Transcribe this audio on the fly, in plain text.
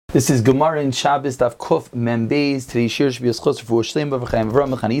This is Gemara in Shabbos Daf Kuf Mem Beis. Today's shir should be a schos for Shleim Bavchaim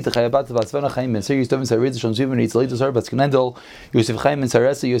Avram Mechanita Chayabat Vatzvana Chaim Ben Sir Yosef Sarid Shon Zivin Yitzalid Zar Batzkanendel Yosef Chaim Ben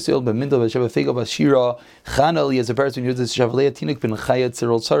Sarasa Yosef Ben Mindel Bashava Figa Bashira Chanel Yezaper Ben Yudis Shavlei Tinik Ben Chayat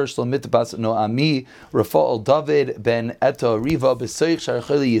Cyril Tzar Shlomit Bas Noami Rafael David Ben Eto Riva Besoich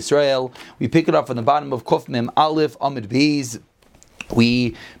Sharcheli Yisrael. We pick it up from the bottom of Kuf Mem Aleph Amid Beis.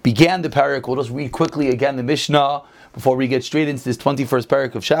 We began the parak. We'll just read quickly again the Mishnah before we get straight into this 21st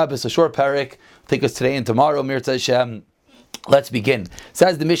parak of Shabbos, a short parak. Take us today and tomorrow. Mirza Hashem. Let's begin.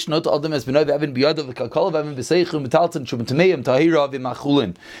 Says the Mishnah, so if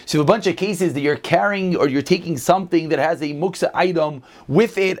a bunch of cases that you're carrying or you're taking something that has a muksa item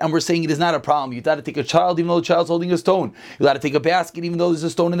with it, and we're saying it is not a problem. You've got to take a child even though the child's holding a stone. You've got to take a basket even though there's a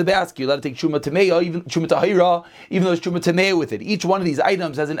stone in the basket. You've got to take truma tameya, even truma tahira, even though there's truma tameya with it. Each one of these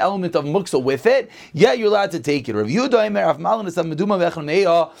items has an element of muksa with it. Yeah, you're allowed to take it. You're even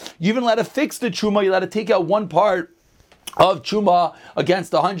allowed to fix the truma. You're allowed to take out one part of Truma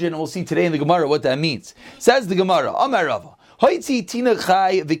against 100, and we'll see today in the Gemara what that means. Says the Gemara, Amar Rava, Hoitzi tina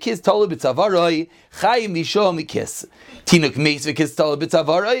chai v'kis tala b'tzavaroi, chai misho mikis. Tinuk meis v'kis tala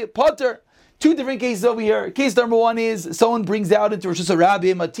b'tzavaroi, potter. Two different cases over here. Case number one is someone brings out into Rosh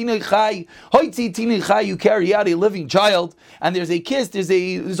Hashanah a tina chai, hoitzi tina chai, you carry out a living child, and there's a kiss, there's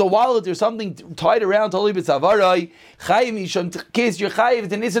a wallet, there's something tied around tali b'tzavaroi. Chayim mishon kiss, you're chayiv,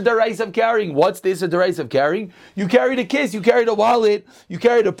 it's an issa derais of carrying. What's the issa derais of carrying? You carried a kiss, you carried a wallet, you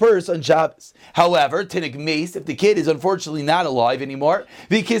carried a purse on Shabbos. However, tinik meis, if the kid is unfortunately not alive anymore,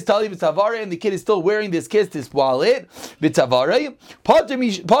 the kiss tali b'tzavaroi, and the kid is still wearing this kiss, this wallet, b'tzavaroi,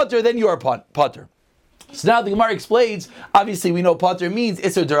 potter, then you are potter. So now the Gemara explains, obviously we know potter means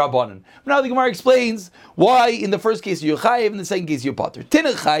Isser Derabanan. But now the Gemara explains why in the first case you're chayiv, in the second case you're potter.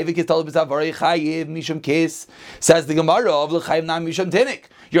 Tinech chayiv, v'kis tal b'tzavarei chayiv, mishum kis. Says the Gemara, of l'chayiv nam mishum tinik.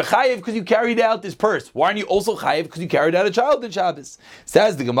 You're chayiv because you carried out this purse. Why aren't you also chayiv because you carried out a child in Shabbos?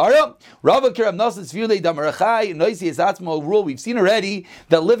 Says the Gemara, Rava Kiram Nasas Viulei Damarachai, Noisi Esatzmo rule. We've seen already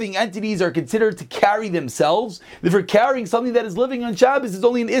that living entities are considered to carry themselves. If you're carrying something that is living on Shabbos, it's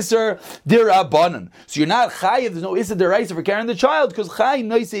only an Isser Derabanan. So you're not chayiv, there's no Isser Deraisa for carrying the child because chayiv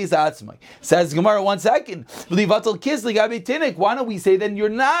Noisi Esatzmo. Says the Gemara, 1 second. Why don't we say then you're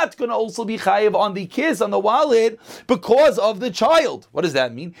not going to also be chayiv on the kiss, on the wallet, because of the child? What does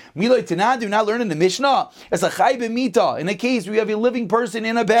that mean? Miloi Tanan, do not learn in the Mishnah. It's a chayiv mita. In a case where you have a living person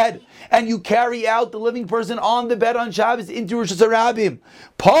in a bed, and you carry out the living person on the bed on Shabbos into Rosh Hashanah.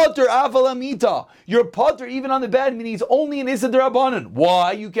 Potter avala mita. You're potter even on the bed, meaning it's only an Issa Derabanan.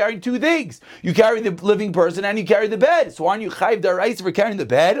 Why? You carry two things. You carry the living person and you carry the bed. So aren't you chayiv daraisa for carrying the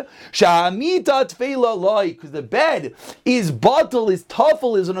bed? Sha'amita tfeila loy, because the bed is batal, is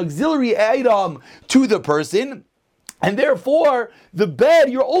tafel, is an auxiliary item to the person. And therefore, the bed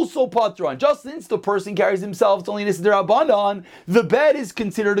you're also potter on. Just since the person carries himself, it's only an Issa Derabanan, the bed is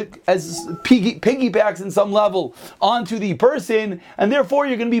considered as piggybacks in some level onto the person, and therefore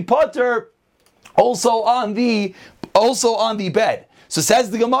you're going to be potter also on the bed. So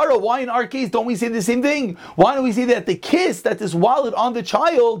says the Gemara, why in our case don't we say the same thing? Why don't we say that the kiss, that this wallet on the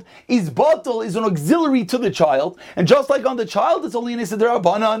child is batal, is an auxiliary to the child, and just like on the child it's only an Issa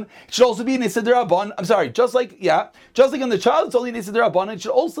Derabanan, it should also be an Issa Derabanan. I'm sorry, just like on the child it's only an Issa Derabanan, it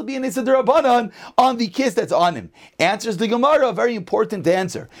should also be an Issa Derabanan on the kiss that's on him. Answers the Gemara, a very important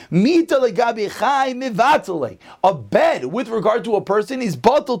answer. Mita legabi chai mivatzale. A bed with regard to a person is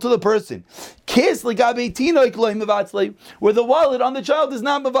batal to the person. Kiss legabi tinoik loy mivatzale, where the wallet on the child is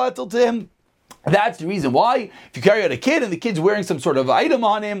not mevatel to him. That's the reason why if you carry out a kid and the kid's wearing some sort of item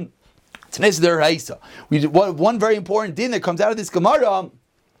on him, it's an Issa Deraisa. One very important thing that comes out of this Gemara,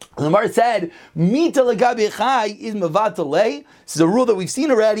 the Gemara said, Mita legabi chai is mevatel. This is a rule that we've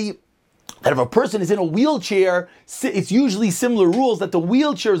seen already, that if a person is in a wheelchair, it's usually similar rules that the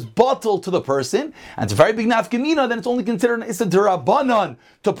wheelchair is batal to the person, and it's a very big nafkamina, then it's only considered an Issa Derabanan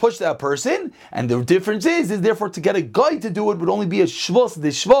to push that person. And the difference is therefore to get a guy to do it would only be a shvus. The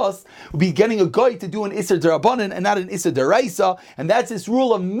shvus would be getting a guy to do an Issa Derabanan and not an Issa Deraisa, and that's this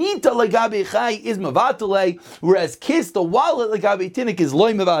rule of mita legabe chai is mevatale, whereas kiss, the wallet legabe tinik, is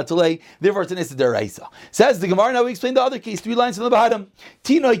loy mevatale, therefore it's an Issa Deraisa. Says the Gemara, now we explain the other case, 3 lines from the bottom.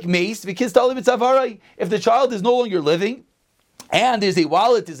 Tinoik meis v'kiss tali b'tzavaroi. If the child is no longer living, and there's a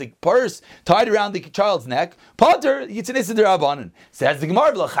wallet, there's a purse tied around the child's neck, potter, it's an Issa Derabanan. Says the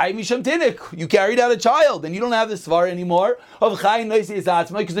Gemara, l'chai misham tinik. You carried out a child, and you don't have the svar anymore of chai noisi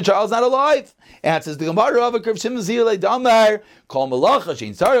esatzma because the child's not alive. And says the Gemara, of a curve shim zilei damar, kol malacha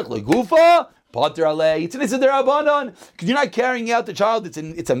shein sarich legufa, Pater alei. It's an issa derabanan because you're not carrying out the child.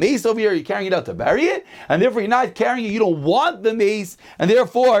 It's a mace over here. You're carrying it out to bury it, and therefore you're not carrying it. You don't want the mace, and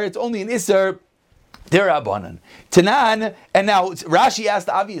therefore it's only an issa derabanan. Tanan, and now Rashi asked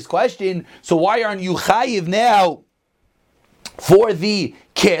the obvious question. So why aren't you chayiv now for the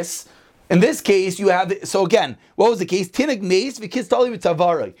kiss? In this case, you have, so again, what was the case? Tinik mace, v'kiss tali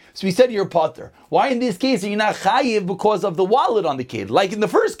v'tavarai. So we said you're pater. Why in this case are you not chayiv because of the wallet on the kid? Like in the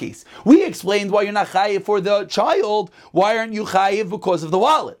first case. We explained why you're not chayiv for the child. Why aren't you chayiv because of the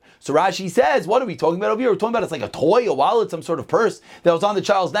wallet? So Rashi says, what are we talking about over here? We're talking about it's like a toy, a wallet, some sort of purse that was on the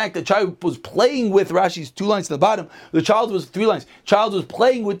child's neck. The child was playing with, Rashi's 2 lines to the bottom. The child was 3 lines. Child was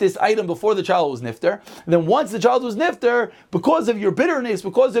playing with this item before the child was nifter. And then once the child was nifter, because of your bitterness,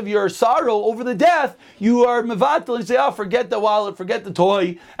 because of your sorrow over the death, you are mevatel and you say, oh, forget the wallet, forget the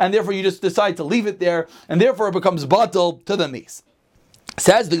toy, and therefore you just decide to leave it there, and therefore it becomes batel to the mace.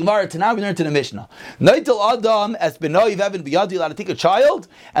 Says the Gemara, now we learn to the Mishnah. Naitel Adam as benoiv even biyadi, allowed to take a child,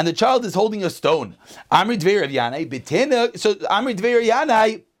 and the child is holding a stone. Amri dveir Yanai betinik. So Amri dveir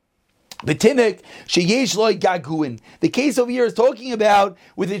Yanai betinik sheyesh loy gaguin. The case over here is talking about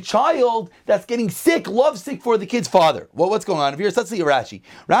with a child that's getting sick, lovesick for the kid's father. Well, what's going on over here? So let's see Rashi.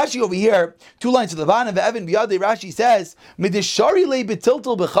 Rashi over here, 2 lines to the bottom of Evan biyadi. Rashi says midishari le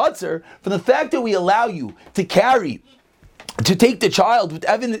betiltel bechatzer, from the fact that we allow you to take the child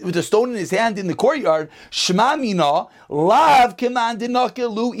with a stone in his hand in the courtyard, Shema Mina, Lav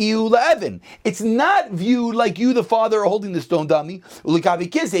Kimandinakelu Iu Evan. It's not viewed like you, the father, are holding the stone dummy. So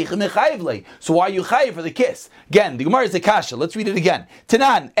why are you chayiv for the kiss? Again, the Gemara is the kasha. Let's read it again.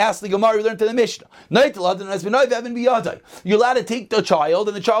 Tanan, ask the Gemara, we learned to the Mishnah. You're allowed to take the child,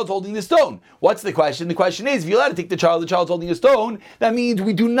 and the child's holding the stone. What's the question? The question is, if you're allowed to take the child's holding a stone, that means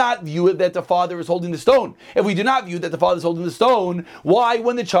we do not view it that the father is holding the stone. If we do not view that the father is holding the stone, why,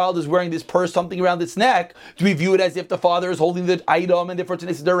 when the child is wearing this purse, something around its neck, do we view it as if the father is holding the item, and therefore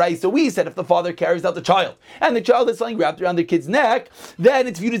it's deraisa? So we said if the father carries out the child, and the child is something wrapped around the kid's neck, then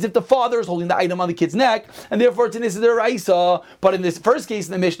it's viewed as if the father is holding the item on the kid's neck, and therefore it's an deraisa. But in this first case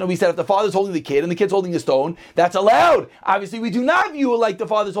in the Mishnah, we said if the father's holding the kid and the kid's holding a stone, that's allowed. Obviously, we do not view it like the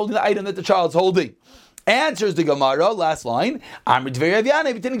father's holding the item that the child's holding. Answers the Gemara, last line. Talking about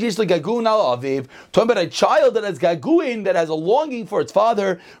a child that has gaguin, that has a longing for its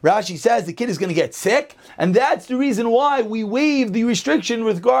father. Rashi says the kid is going to get sick, and that's the reason why we waive the restriction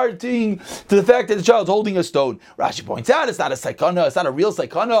with regard to the fact that the child's holding a stone. Rashi points out it's not a sakana, it's not a real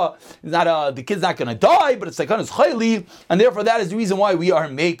sakana, the kid's not going to die, but it's sakana's chayli, and therefore that is the reason why we are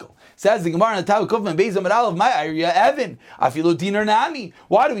mekel. Says the Gemara in the Tavuk Kufman Beizam at Aleph, my area Evan Afilu Dinar Nami.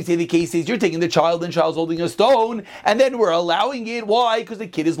 Why do we say the case is you're taking the child and the child's holding a stone, and then we're allowing it? Why? Because the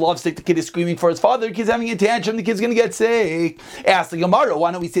kid is lovesick, the kid is screaming for his father, the kid's having a tantrum, the kid's going to get sick. Ask the Gemara,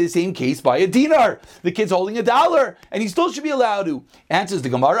 why don't we say the same case by a dinar? The kid's holding $1, and he still should be allowed to. Answers the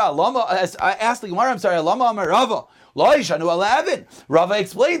Gemara, ask the Gemara, Alama Amar Rava. Loishanu 11. Rava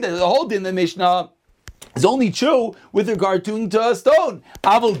explained that the whole din in the Mishnah is only true with regard to a stone.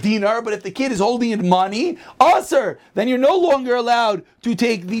 Aval dinar, but if the kid is holding it money, aser, then you're no longer allowed to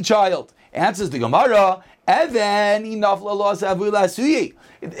take the child. Answers the Gemara, Evan enough la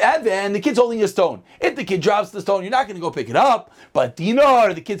Evan, the kid's holding a stone. If the kid drops the stone, you're not going to go pick it up. But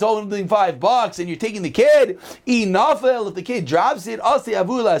dinar, the kid's holding $5, and you're taking the kid. Inafel, if the kid drops it,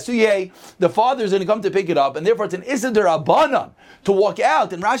 the father's going to come to pick it up, and therefore it's an issa derabanan to walk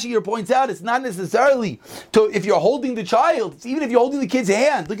out. And Rashi here points out it's not necessarily if you're holding the child. It's even if you're holding the kid's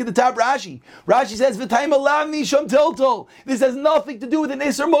hand. Look at the top Rashi. Rashi says v'taim alavni sham tiltal. This has nothing to do with an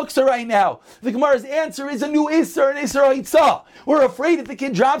isser muksa right now. The Gemara's answer is a new isser, an isser haitzah. We're afraid if the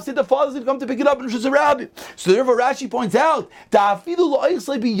kid drops it, the father's going to come to pick it up and Rosh Hashanah. So therefore Rashi points out,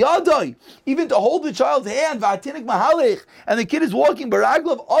 even to hold the child's hand, and the kid is walking,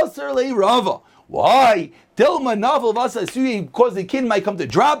 why? Because the kid might come to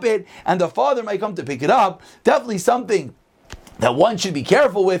drop it, and the father might come to pick it up. Definitely something that one should be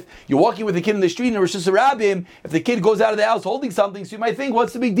careful with. You're walking with a kid in the street in Rosh Hashanah. If the kid goes out of the house holding something, so you might think,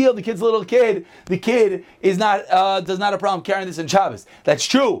 what's the big deal? The kid's a little kid. The kid is not does not have a problem carrying this in Shabbos. That's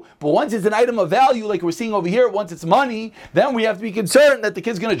true. But once it's an item of value, like we're seeing over here, once it's money, then we have to be concerned that the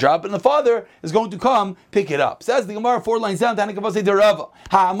kid's going to drop it and the father is going to come pick it up. Says the Gemara 4 lines down. So now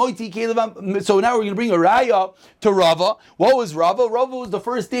we're going to bring a raya to Rava. What was Rava? Rava was the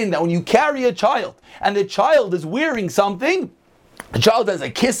first thing that when you carry a child and the child is wearing something, the child has a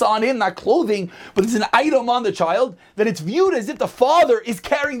kiss on him, not clothing, but it's an item on the child, then it's viewed as if the father is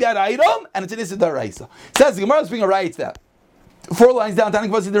carrying that item, and it's an issa daraisa. Says the Gemara, let's bring a riot to that. 4 lines down, Tanik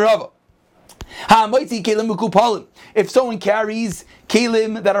Vasi Derava. If someone carries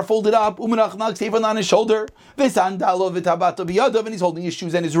kelim that are folded up, on his shoulder, and he's holding his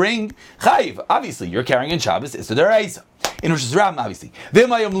shoes and his ring, chayiv. Obviously, you're carrying in Shabbos, it's a deraisa. In Rosh Hashanah, obviously.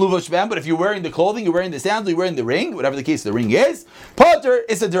 But if you're wearing the clothing, you're wearing the sandal, you're wearing the ring, whatever the case the ring is, Potter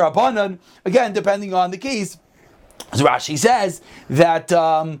is a derabanan. Again, depending on the case. As Rashi says that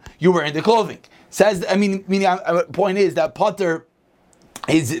you're wearing the clothing. Point is that Potter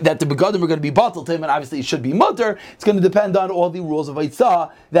is that the begadim are going to be bottled to him, and obviously it should be mutter. It's going to depend on all the rules of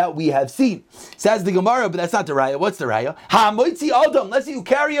Eitzah that we have seen. Says the Gemara, but that's not the raya. What's the raya? Ha-moitzi adam. Let's say you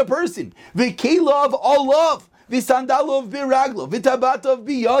carry a person. V'kelav olav. V'sandalov b'raglo. V'tabatov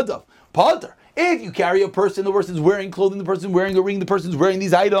b'yadav. Potter. If you carry a person, the person's wearing clothing, the person's wearing a ring, the person's wearing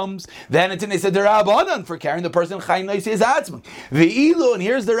these items, then it's in a derabanan for carrying the person. Ve'ilu, and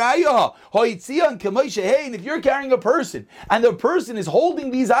here's the raya. And if you're carrying a person and the person is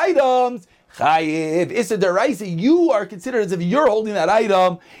holding these items, chayiv, it's a deraisa. You are considered as if you're holding that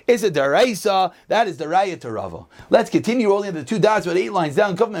item. It's a deraisa. That is the raya to Rava. Let's continue rolling the two dots with 8 lines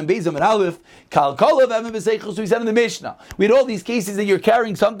down. Kufim and Bezim and Aleph. Kalkalav Emem B'Seichus. We said in the Mishnah. We had all these cases that you're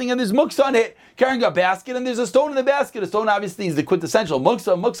carrying something and there's muksa on it. Carrying a basket and there's a stone in the basket. A stone obviously is the quintessential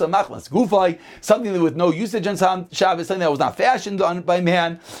muksa machmas gufay, something with no usage on Shabbos, something that was not fashioned on by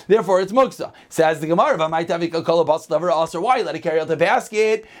man. Therefore, it's muksa. Says the Gemara, why you let it carry out the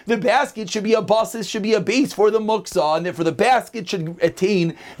basket? The basket should be a basis, should be a base for the muksa, and therefore the basket should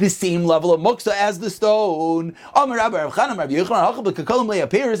attain the same level of muksa as the stone.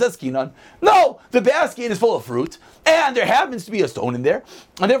 No, the basket is full of fruit, and there happens to be a stone in there,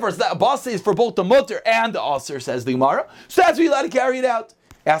 and therefore a basis is for both the mutter and the aser, says the Gemara. So that's why you let it carry it out.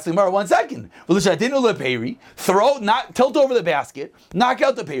 Ask the Gemara 1 second. Tilt over the basket, knock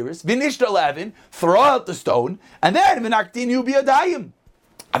out the peiros, vinishta 11, throw out the stone, and then v'naktinu biyadayim.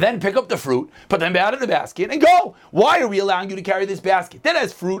 And then pick up the fruit, put them out of the basket, and go. Why are we allowing you to carry this basket that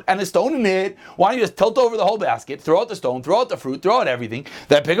has fruit and a stone in it? Why don't you just tilt over the whole basket, throw out the stone, throw out the fruit, throw out everything,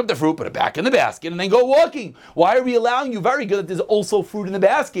 then pick up the fruit, put it back in the basket, and then go walking? Why are we allowing you? Very good that there's also fruit in the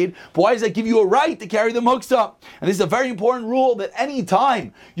basket, but why does that give you a right to carry the muksa? And this is a very important rule that any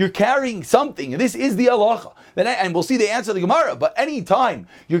time you're carrying something, and this is the halacha, and we'll see the answer to the Gemara, but any time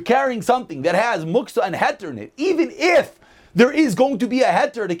you're carrying something that has muksa and heter in it, even if there is going to be a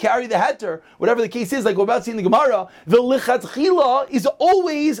heter to carry the heter, whatever the case is, like we're about to see in the Gemara, the lichatchila is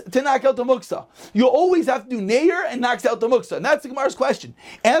always to knock out the muksa. You always have to do neir and knocks out the muksa. And that's the Gemara's question.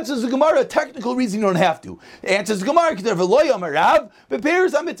 Answers the Gemara, a technical reason you don't have to. Answers the Gemara,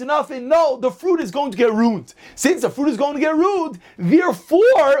 no, the fruit is going to get ruined. Since the fruit is going to get ruined,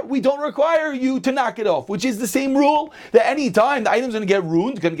 therefore, we don't require you to knock it off, which is the same rule that any time the item's going to get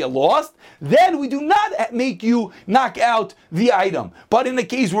ruined, going to get lost, then we do not make you knock out the item. But in the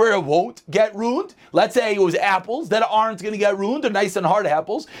case where it won't get ruined, let's say it was apples that aren't going to get ruined, they're nice and hard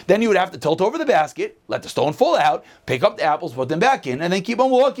apples, then you would have to tilt over the basket, let the stone fall out, pick up the apples, put them back in, and then keep on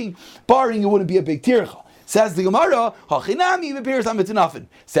walking. Barring it wouldn't be a big tircha. Says the Gemara,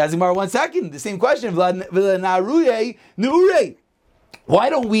 says the Gemara 1 second, the same question, why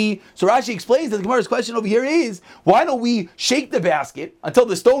don't we, so Rashi explains that the Gemara's question over here is, why don't we shake the basket until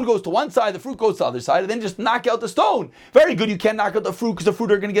the stone goes to one side, the fruit goes to the other side, and then just knock out the stone? Very good, you can't knock out the fruit because the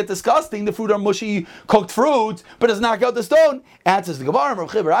fruit are going to get disgusting. The fruit are mushy, cooked fruits, but does knock out the stone. Answers the Gemara, we're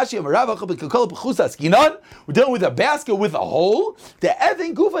dealing with a basket with a hole. The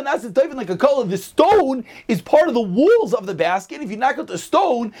Evan Gufa Nasit Toivin like a color. The stone is part of the walls of the basket. If you knock out the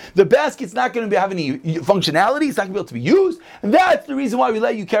stone, the basket's not going to have any functionality, it's not going to be able to be used. And that's the reason why we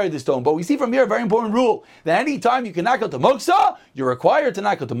let you carry the stone. But we see from here a very important rule that any time you can knock out the muksa, you're required to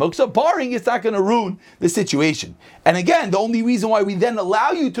knock out the muksa, barring it's not going to ruin the situation. And again, the only reason why we then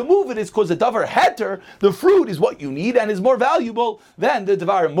allow you to move it is because the davar heter, the fruit, is what you need and is more valuable than the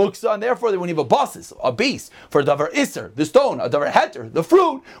davar muksa, and therefore when you have a basis, a base for davar iser, the stone, a davar heter, the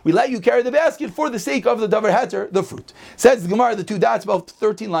fruit, we let you carry the basket for the sake of the davar heter, the fruit. Says the Gemara, the two dots about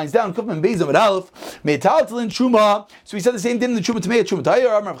 13 lines down, Kuf and Bezim and Aleph, metaltalin truma. So we said the same thing in the truma tamei.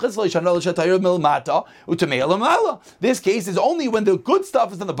 This case is only when the good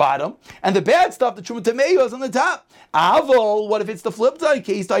stuff is on the bottom and the bad stuff, the truma tamei, is on the top. Avol, what if it's the flip side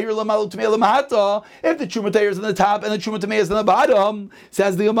case? If the truma tamei is on the top and the truma tamei is on the bottom,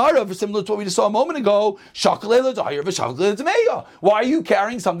 says the Gemara, for similar to what we just saw a moment ago, why are you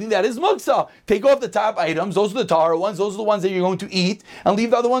carrying something that is muksa? Take off the top items; those are the tahara ones; those are the ones that you're going to eat, and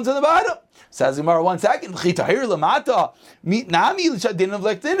leave the other ones on the bottom. Says Gemara, 1 second.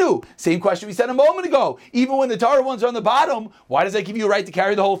 Same question we said a moment ago. Even when the Torah ones are on the bottom, why does that give you a right to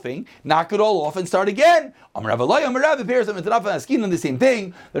carry the whole thing? Knock it all off and start again. The same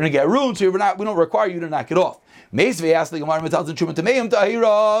thing. They're going to get ruined, so we don't require you to knock it off. Meisvei asked the Gemara Metalton Truma Tameim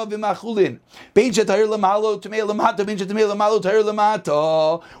Tahira v'Machulin. Bein Shetahir Lamalo Tamei Lamata Bein Shetamei Lamalo Tahir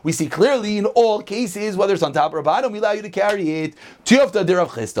Lamata. We see clearly in all cases, whether it's on top or bottom, we allow you to carry it. Tiyofta de Rav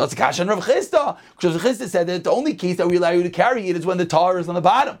Chisda. It's a kashan Rav Chisda. Because Rav Chisda said that the only case that we allow you to carry it is when the tar is on the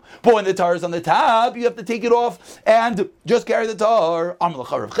bottom. But when the tar is on the top, you have to take it off and just carry the tar.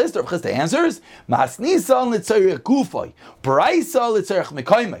 Amalacha Rav Chisda. Rav Chisda answers, Masnisan l'tzarech gufay, Braisa l'tzarech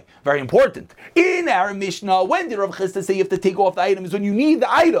mekaymay. Very important. In our Mishnah, when did Rav Chisda say you have to take off the item? Is when you need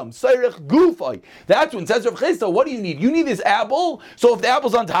the item. Tzarech gufay. That's when says Rav Chisda, what do you need? You need this apple, so if the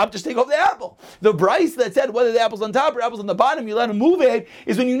apple's on top, just take off the apple. The Braisa that said whether the apple's on top or apple's on the bottom, you let him move it,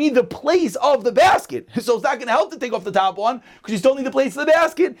 is when you need the place of the basket. So it's not going to help to take off the top one, because you still need the place of the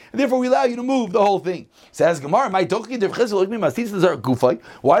basket, and therefore we allow you to move the whole thing. Says Gemara, why did Rav Chisda,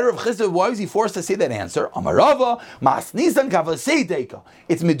 why was he forced to say that answer? Amarava, Masnisan Kavaseiteka.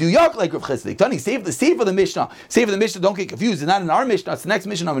 It's Meduyak like Rav Chisda. Tani, save for the Mishnah. Save for the Mishnah, don't get confused. It's not in our Mishnah, it's the next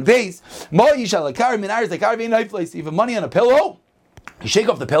Mishnah on base. If you have money on a pillow, you shake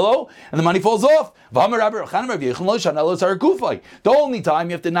off the pillow and the money falls off. The only time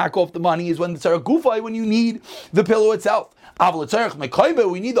you have to knock off the money is when the tzara gufay, when you need the pillow itself. We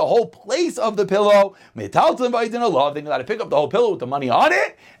need the whole place of the pillow. Then you got to pick up the whole pillow with the money on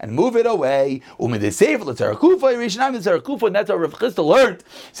it and move it away. And that's how Rav Chisda learned.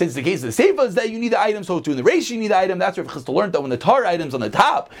 Since the case of the Seifa is that you need the item, so to in the Reish you need the item. That's Rav Chisda learned that when the tar item's on the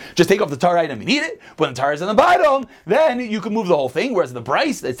top, just take off the tar item, you need it. But when the tar is on the bottom, then you can move the whole thing. Whereas the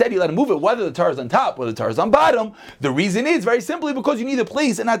Bryce that said you let him move it, whether the tar is on top, whether the tar is on bottom, the reason is very simply because you need the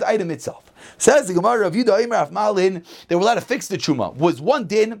place and not the item itself. Says the Gemara of Yudah Eimer Af Malin, they were allowed to fix the truma. Was one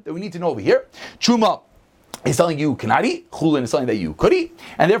din that we need to know over here. Truma is something you cannot eat. Chulin is something that you could eat.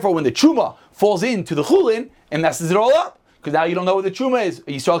 And therefore when the truma falls into the chulin, it messes it all up. Because now you don't know what the truma is.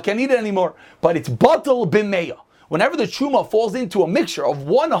 Yisrael can't eat it anymore. But it's batal b'meya. Whenever the truma falls into a mixture of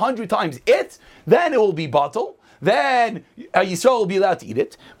 100 times it, then it will be batal. Then Yisrael will be allowed to eat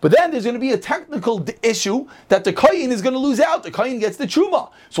it. But then there's going to be a technical issue that the Kohen is going to lose out. The Kohen gets the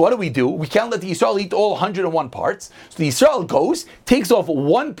Truma. So what do? We can't let the Yisrael eat all 101 parts. So the Yisrael goes, takes off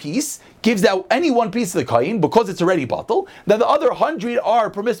one piece, gives out any one piece to the Kohen because it's already batal. Then the other 100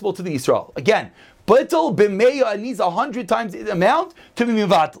 are permissible to the Yisrael. Again, batal b'meya needs 100 times the amount to be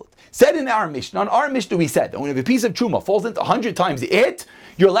mivatal. Said in our Mishnah, on our Mishnah we said that when a piece of Truma falls into 100 times it,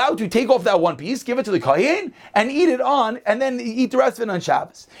 you're allowed to take off that one piece, give it to the Kohen, and eat it on, and then eat the rest of it on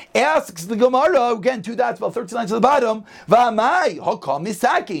Shabbos. Asks the Gemara, again, 2 dots, about 13 lines to the bottom, V'amai, hakam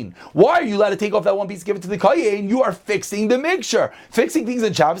misakin. Why are you allowed to take off that one piece, give it to the Kohen? You are fixing the mixture. Fixing things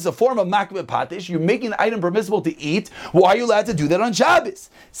on Shabbos is a form of makbet patish. You're making the item permissible to eat. Why are you allowed to do that on Shabbos?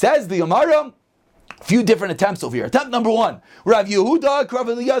 Says the Gemara, few different attempts over here. Attempt number 1, Rav Yehuda, Rav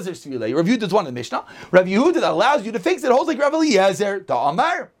Eliezer Svilei. Rav Yehuda is one in the Mishnah. Rav Yehuda that allows you to fix it holds like Rav Eliezer.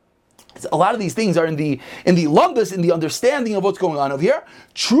 Ta'amar. A lot of these things are in the lumbus, in the understanding of what's going on over here.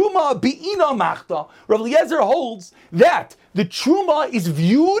 Truma bi'ina machta. Rav Eliezer holds that the truma is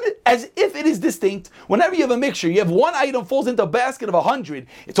viewed as if it is distinct. Whenever you have a mixture, you have one item falls into a basket of 100.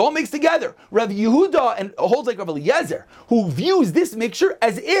 It's all mixed together. Rav Yehuda and holds like Rav Eliezer, who views this mixture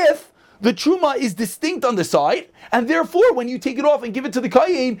as if the truma is distinct on the side, and therefore when you take it off and give it to the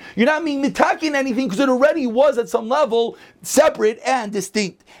kohen, you're not being mitakin anything because it already was at some level separate and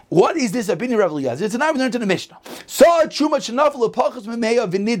distinct. What is this opinion of Rav Eliezer? It's an I learned in the Mishnah. Saw truma shenafel lepachas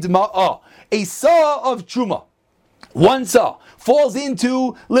memeya v'nidma'a. A saw of truma, one saw, falls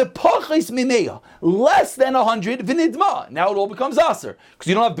into lepachas memeya, less than 100 v'nidma. Now it all becomes aser because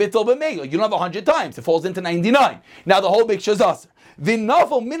you don't have bittul b'meya. You don't have 100 times. It falls into 99. Now the whole mixture is aser.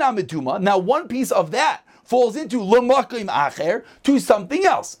 V'nafel min ha'metuma. Now one piece of that falls into l'makim acher, to something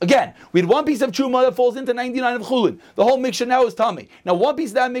else. Again, we had one piece of truma that falls into 99 of chulin. The whole mixture now is tummy. Now one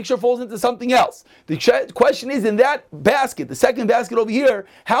piece of that mixture falls into something else. The question is, in that basket, the second basket over here,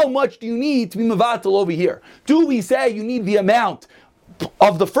 how much do you need to be mevatel over here? Do we say you need the amount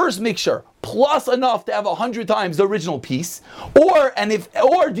of the first mixture plus enough to have 100 times the original piece, or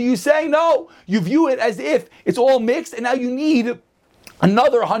do you say no? You view it as if it's all mixed, and now you need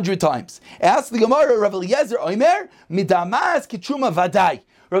another 100 times. Ask the Gemara, Rav Eliezer Omer, midamas kitruma vadai.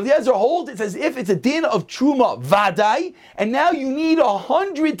 Rav Eliezer holds it's as if it's a din of truma vadai, and now you need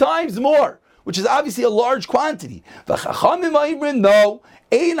 100 times more. which is obviously a large quantity. No.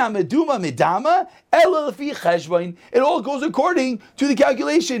 It all goes according to the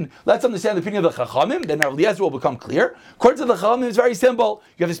calculation. Let's understand the opinion of the Chachamim, then Rav Eliezer will become clear. According to the Chachamim, it's very simple.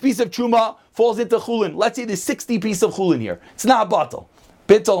 You have this piece of Truma, falls into Chulin. Let's say there's 60 pieces of Chulin here. It's not a bottle.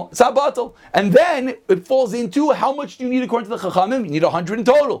 Bittel, it's not bottle. And then it falls into, how much do you need according to the Chachamim? You need 100 in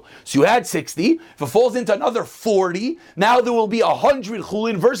total. So you add 60. If it falls into another 40, now there will be 100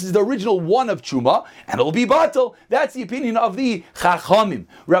 chulin versus the original one of Truma, and it will be bottle. That's the opinion of the Chachamim.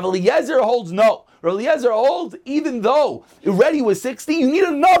 Rav Eliezer holds no. Rav Eliezer holds, even though it already was 60, you need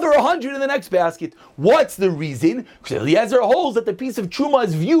another 100 in the next basket. What's the reason? Because Rav Eliezer holds that the piece of Truma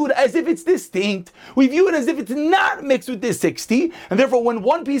is viewed as if it's distinct. We view it as if it's not mixed with this 60, and therefore when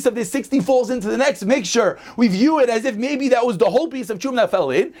one piece of this 60 falls into the next mixture, we view it as if maybe that was the whole piece of Truma that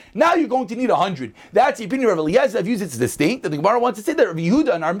fell in. Now you're going to need 100. That's the opinion of Rav Eliezer that views it as distinct, and the Gemara wants to say that Rav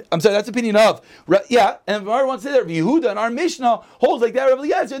Yehuda, that's the opinion of, and the Gemara wants to say that Rav Yehuda and our Mishnah holds like that Rav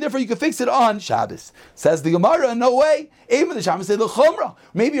Eliezer, and therefore you can fix it on Shabbos. Says the Gemara, no way. Even the Shammai said l'chumra.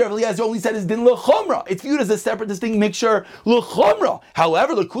 Maybe Rav Eliezer only said it's din l'chumra. It's viewed as a separate, distinct mixture l'chumra.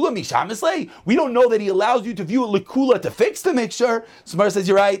 However, l'kula mishameslei, we don't know that he allows you to view it l'kula to fix the mixture. So Gemara says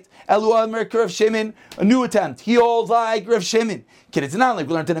you're right. Elua Merker Rav Shimon, a new attempt. He holds like Rav Shimon. It's not like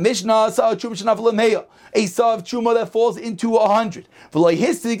we learned in the Mishnah, saw a saw of Truma that falls into 100.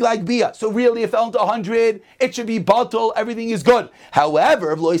 So really, it fell into 100, it should be bottle, everything is good.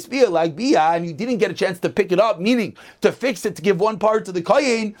 However, if like bia, and you didn't get a chance to pick it up, meaning to fix it, to give one part to the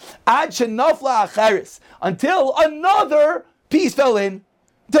kohen, until another piece fell in.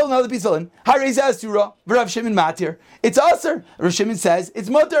 Until another piece fell in. Rav Shimon matir. It's aser. Rav Shimon says it's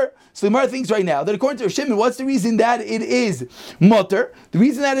mutter. So the Gemara thinks right now that according to Rav Shimon, what's the reason that it is mutter? The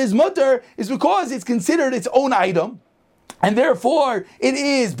reason that it is mutter is because it's considered its own item, and therefore it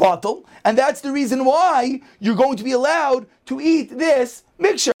is bottle, and that's the reason why you're going to be allowed to eat this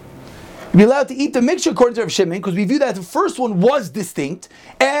mixture. You'll be allowed to eat the mixture according to Rav Shimon, because we view that the first one was distinct,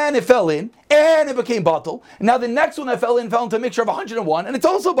 and it fell in, and it became bottle. And now the next one that fell into a mixture of 101, and it's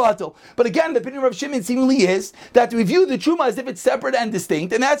also bottle. But again, the opinion of Rav Shimon seemingly is that we view the Truma as if it's separate and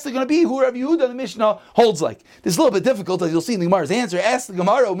distinct, and that's going to be who Rav Yehuda the Mishnah holds like. This is a little bit difficult, as you'll see in the Gemara's answer. Ask the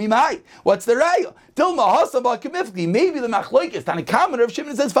Gemara, Mimai, what's the raya? Dilma Hasaba Kamifli. Maybe the Machlokes Tanakama Rav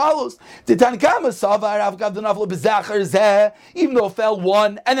Shimon says follows: the Tanakama Savar Avgav Denafla Bezacher Zeh, even though it fell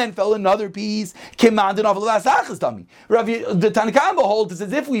one and then fell another piece, Kimand Denafla Basachas Dami. The Tanakama holds it's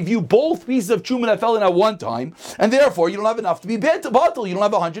as if we view both pieces of Truma that fell in at one time, and therefore you don't have enough to be bottle. You don't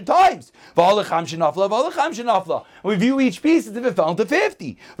have 100 times. We view each piece as if it fell into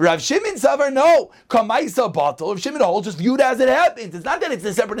 50. Rav Shimon Savar no. Kamaisa bottle. Rav Shimon holds just viewed as it happens. It's not that it's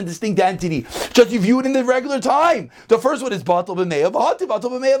a separate and distinct entity. Just you view it in the regular time. The first one is bottle b'meyav, bottle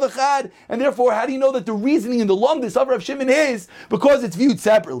b'meyav achad, and therefore, how do you know that the reasoning in the lumdis of Rav Shimon is because it's viewed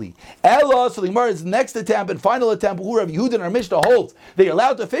separately? Ella, so the Gemara's next attempt and final attempt, who Rav Yehuda and our Mishnah holds, they're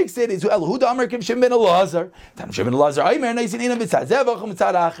allowed to fix it. Is Yehuda Amar Kim Shimon ben Elazar. Shimon Elazar Aimer Neisin Ina Mitzad Zevach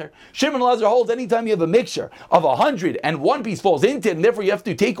Mitzad Acher. Shimon Elazar holds anytime you have a mixture of 100 and one piece falls into it, and therefore you have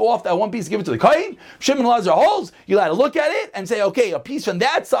to take off that one piece and give it to the kohen. Shimon Elazar holds you're allowed to look at it and say, okay, a piece from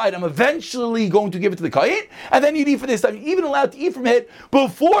that side, I'm eventually going to give it to the kohen, and then you eat for this time. You're even allowed to eat from it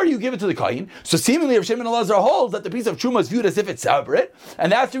before you give it to the kohen. So seemingly Rav Shimon Elazar holds that the piece of truma is viewed as if it's separate,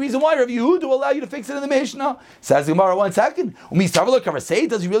 and that's the reason why Rav Yehuda will allow you to fix it in the Mishnah. Says the Gemara, 1 second.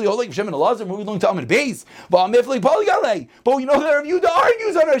 Does he really hold like Rav Shimon Elazar? We're going to Amid Beis. But you know that Rav Yehuda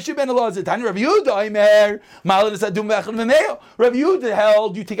argues on Rav Shimon Elazar. Tani Rav Yehuda, Rav Yehuda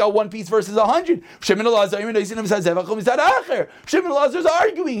held you take out one piece versus 100. Shimon Elazar is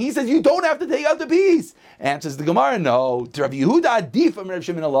arguing. He says you don't have to take out the piece. Answers the Gemara, no. Rav Yehuda adif from Rav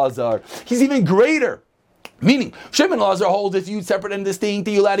Shimon Elazar. He's even greater. Meaning, Shimon Elazar holds it's viewed separate and distinct,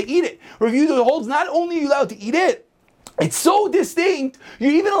 you're allowed to eat it. Rav Yehuda holds not only are you allowed to eat it, it's so distinct,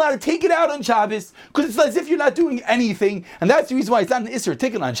 you're even allowed to take it out on Shabbos, because it's as if you're not doing anything, and that's the reason why it's not an Isser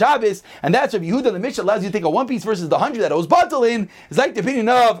ticket on Shabbos, and that's Rav Yehuda, the Mishnah allows you to take a one piece versus the 100 that it was bottled in. It's like the opinion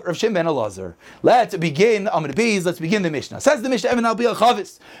of Rav Shimon ben Elazar. Let's begin the Mishnah. Says the Mishnah, Evan al Bia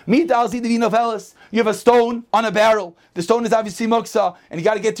Chavis, Meet al Zidavin of Elis. You have a stone on a barrel. The stone is obviously muksa, and you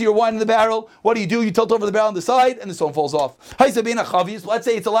got to get to your wine in the barrel. What do? You tilt over the barrel on the side, and the stone falls off. Let's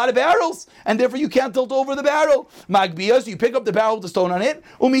say it's a lot of barrels, and therefore you can't tilt over the barrel. so you pick up the barrel with the stone on it.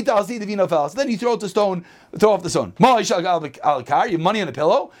 Umita al si devino fell. So then you throw off the stone. You have money on the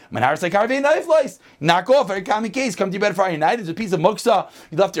pillow. Knock off. Very common case. Come to your bed Friday night. There's a piece of muksa.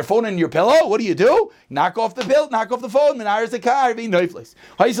 You left your phone in your pillow. What do? Knock off the bill. Knock off the phone.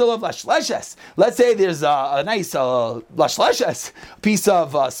 Let's say there's a nice piece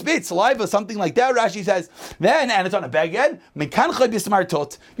of spit, saliva, something like that. Rashi says, then, and it's on a baguette.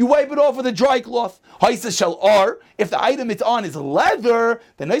 You wipe it off with a dry cloth. If the item it's on is leather,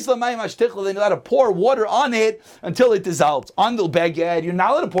 then you're allowed to pour water on it until it dissolves. On the baguette, you're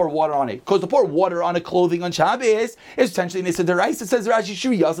not allowed to pour water on it, because to pour water on a clothing on Shabbos is essentially Nisa Deraisa. It says Rashi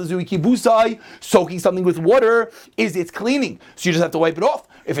Shuri Yasazui Kibusai, soaking something with water is its cleaning. So you just have to wipe it off.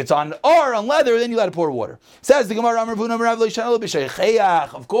 If it's on leather, then you let it pour water. Says the Gemara, of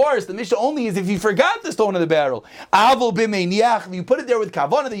course, the Mishnah only is if you forgot the stone in the barrel. If you put it there with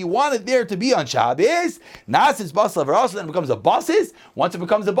kavanah that you want it there to be on Shabbos, nasis basla v'rasa, then it becomes a basis. Once it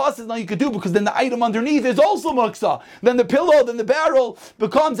becomes a basis, now you could do, because then the item underneath is also muksa. Then the pillow, then the barrel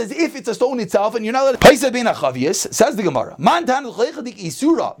becomes as if it's a stone itself, and you're not allowed to. Paisa ben achavius, says the Gemara.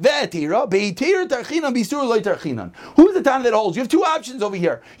 Who's the Tana that holds? You have two options over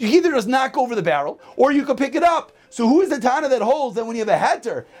here. You can either just knock over the barrel, or you can pick it up. So who is the Tana that holds that when you have a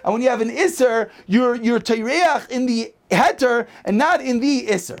heter and when you have an isser, you're teireach in the heter and not in the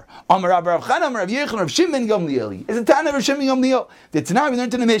isser? Amar Rav Chana, Amar Rav Yechon, Rav Shimon Gamliel. Is it Tana Rav Shimon Gamliel? The Tana we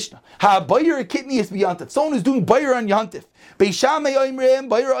learned in the Mishnah. Ha bayer kitni is biyantif. Someone who's doing bayer on yantif.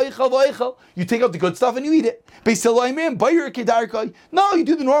 You take out the good stuff and you eat it. No, you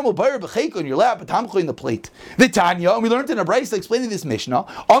do the normal bayer b'cheiko in your lap, but tamcho in the plate. The Tanya, and we learned in a brayso explaining this Mishnah.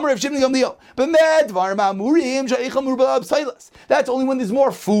 That's only when there's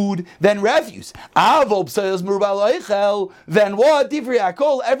more food than refuse. Then what?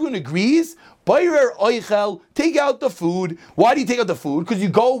 Everyone agrees. Take out the food. Why do you take out the food? Because you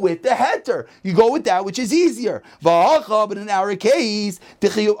go with the heter. You go with that which is easier. But in our case,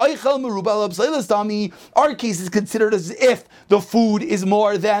 our case is considered as if the food is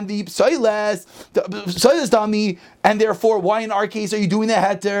more than the psailes dami, and therefore, why in our case are you doing the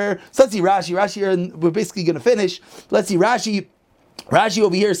heter? So let's see Rashi here, and we're basically going to finish. Let's see Rashi. Rashi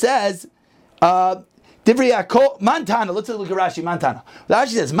over here says, Mantana, let's look at Rashi. Mantana.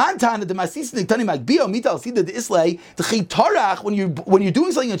 Rashi says, Mantana, the Masis Niktani Magbio, Mital Sida the Islay, the Chitarach, when you're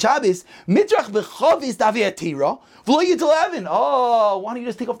doing something on Shabbos, Midrach Bechavis Daviatira, Vloyitalevin. Oh, why don't you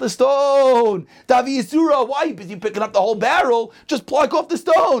just take off the stone? Davi Yisura, why? Because you're picking up the whole barrel, just pluck off the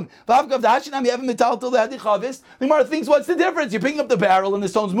stone. Vavgav Dashinam, you haven't metal till the Hadichavis. The Gemara thinks, what's the difference? You're picking up the barrel and the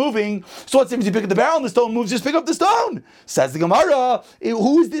stone's moving. So what's the difference? You pick up the barrel and the stone moves, just pick up the stone. Says the Gemara,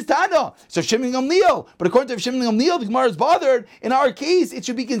 who is this Tana? So Shimon Gamliel. But according to Shimon Gamliel, the Gemara is bothered. In our case, it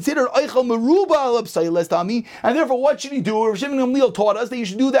should be considered Eichel Meruba Alapsailes Tami, and therefore, what should you do? Shimon Gamliel taught us that you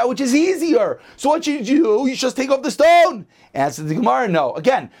should do that which is easier. So what should you do? You should just take off the stone. Answer the Gemara, no.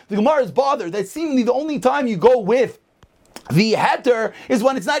 Again, the Gemara is bothered that seemingly the only time you go with the heter is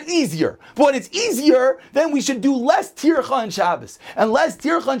when it's not easier. But when it's easier, then we should do less tircha on Shabbos. And less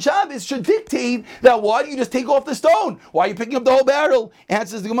tircha on Shabbos should dictate that why do you just take off the stone? Why are you picking up the whole barrel?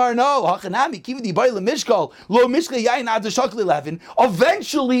 Answers the Gemara, no.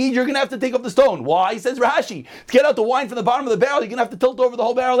 Eventually, you're going to have to take off the stone. Why? Says Rashi. To get out the wine from the bottom of the barrel, you're going to have to tilt over the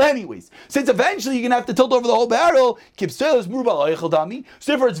whole barrel anyways. Since eventually you're going to have to tilt over the whole barrel, so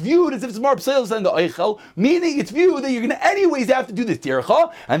therefore it's viewed as if it's more pselos than the eichel, meaning it's viewed that you're going to anyways have to do this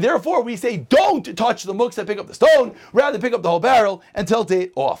tircha, and therefore we say don't touch the muksa, pick up the stone, rather pick up the whole barrel and tilt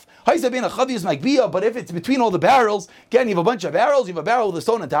it off. But if it's between all the barrels, again you have a bunch of barrels, you have a barrel with a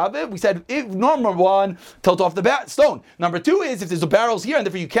stone on top of it, we said if number one, tilt off the stone. Number two is if there's barrels here and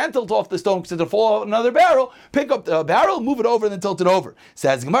therefore you can't tilt off the stone because it'll fall out another barrel, pick up the barrel, move it over and then tilt it over.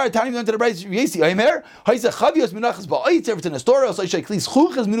 Says Gemara, time to the brayso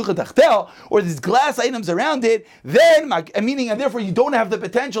or these glass items around it, then meaning, and therefore you don't have the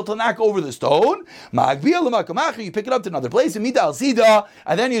potential to knock over the stone. You pick it up to another place, and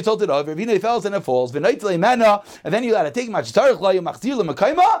then you tilt it over. If it falls, and it falls. And then you got to take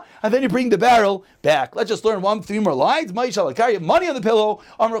and then you bring the barrel back. Let's just learn 3 more lines. Money on the pillow.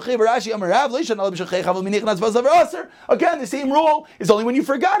 Again, the same rule is only when you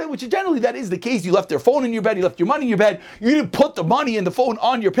forgot it, which generally that is the case. You left your phone in your bed, you left your money in your bed. You didn't put the money and the phone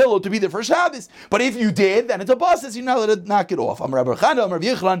on your pillow to be there for Shabbos. But if you did, then it's a bus. You're not allowed to knock it off. I'm Rabbi Chana, I'm Rabbi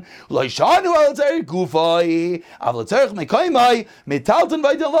Yichlan, Loishanu al tzarech gufay, avla tzarech mekaymai, metalton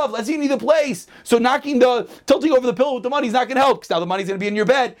vaydan love. Let's say you need a place. So tilting over the pillow with the money is not going to help, because now the money's going to be in your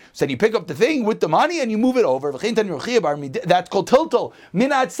bed. So then you pick up the thing with the money and you move it over. That's called tiltal.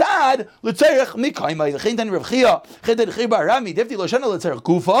 Minat sad, l'tzarech mekaymai. V'chein Rav Chia, Chintan Bar Rami, Defti Loshana l'tzarech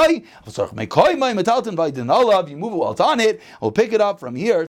gufay, avla tzarech mekaymai, metalton vaydan love. You move it while it's on it. We'll pick it up from here.